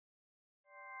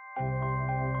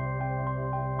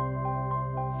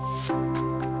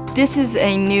This is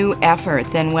a new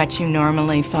effort than what you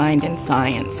normally find in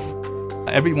science.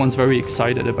 Everyone's very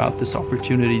excited about this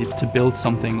opportunity to build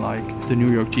something like the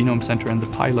New York Genome Center and the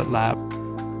Pilot Lab.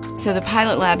 So the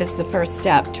Pilot Lab is the first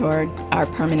step toward our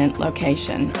permanent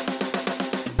location.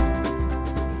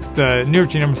 The New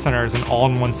York Genome Center is an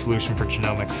all-in-one solution for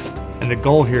genomics, and the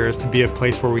goal here is to be a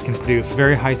place where we can produce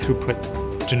very high throughput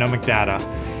genomic data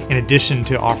in addition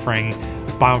to offering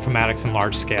bioinformatics in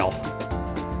large scale.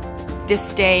 This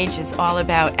stage is all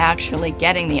about actually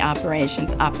getting the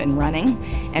operations up and running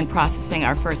and processing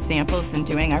our first samples and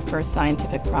doing our first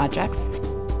scientific projects.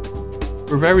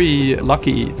 We're very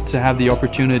lucky to have the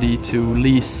opportunity to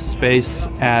lease space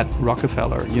at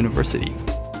Rockefeller University.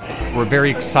 We're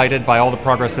very excited by all the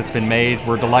progress that's been made.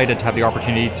 We're delighted to have the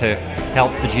opportunity to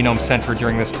help the Genome Center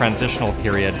during this transitional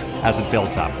period as it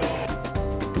builds up.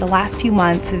 The last few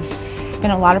months have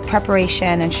been a lot of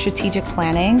preparation and strategic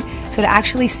planning. So to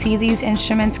actually see these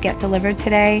instruments get delivered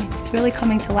today, it's really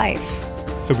coming to life.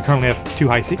 So we currently have 2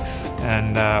 HiSeqs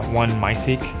and 1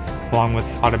 MySeq, along with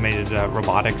automated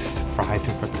robotics for high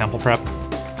throughput sample prep.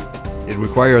 It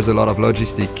requires a lot of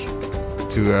logistics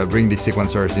to bring these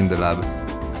sequencers in the lab.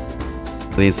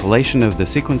 The installation of the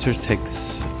sequencers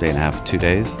takes a day and a half, 2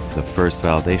 days. The first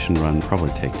validation run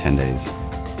probably take 10 days.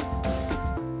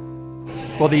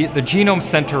 Well, the Genome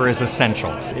Center is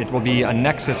essential. It will be a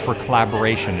nexus for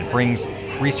collaboration. It brings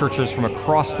researchers from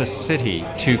across the city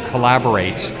to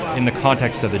collaborate in the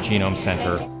context of the Genome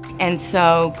Center. And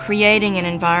so creating an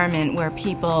environment where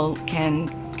people can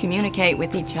communicate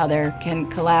with each other, can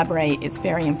collaborate, is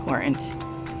very important.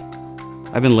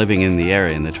 I've been living in the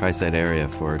area, in the Tri-State area,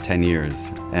 for 10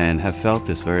 years and have felt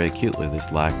this very acutely, this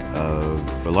lack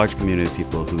of a large community of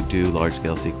people who do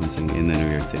large-scale sequencing in the New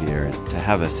York City area. To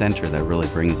have a center that really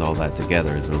brings all that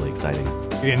together is really exciting.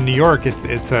 In New York,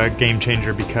 it's a game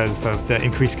changer because of the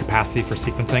increased capacity for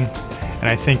sequencing. And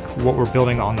I think what we're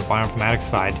building on the bioinformatics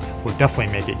side will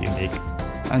definitely make it unique.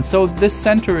 And so this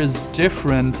center is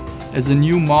different as a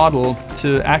new model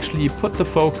to actually put the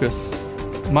focus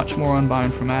much more on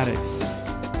bioinformatics.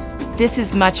 This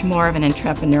is much more of an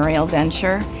entrepreneurial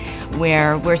venture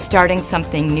where we're starting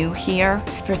something new here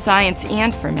for science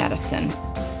and for medicine.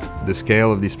 The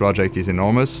scale of this project is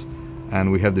enormous,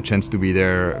 and we have the chance to be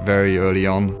there very early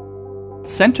on.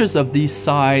 Centers of this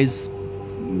size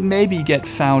maybe get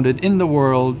founded in the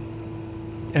world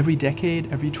every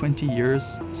decade, every 20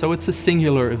 years. So it's a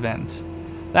singular event.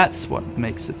 That's what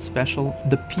makes it special.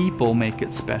 The people make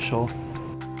it special.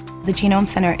 The Genome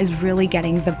Center is really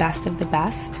getting the best of the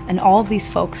best, and all of these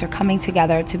folks are coming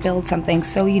together to build something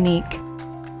so unique.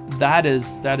 That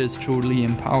is truly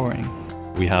empowering.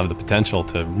 We have the potential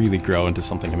to really grow into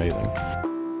something amazing.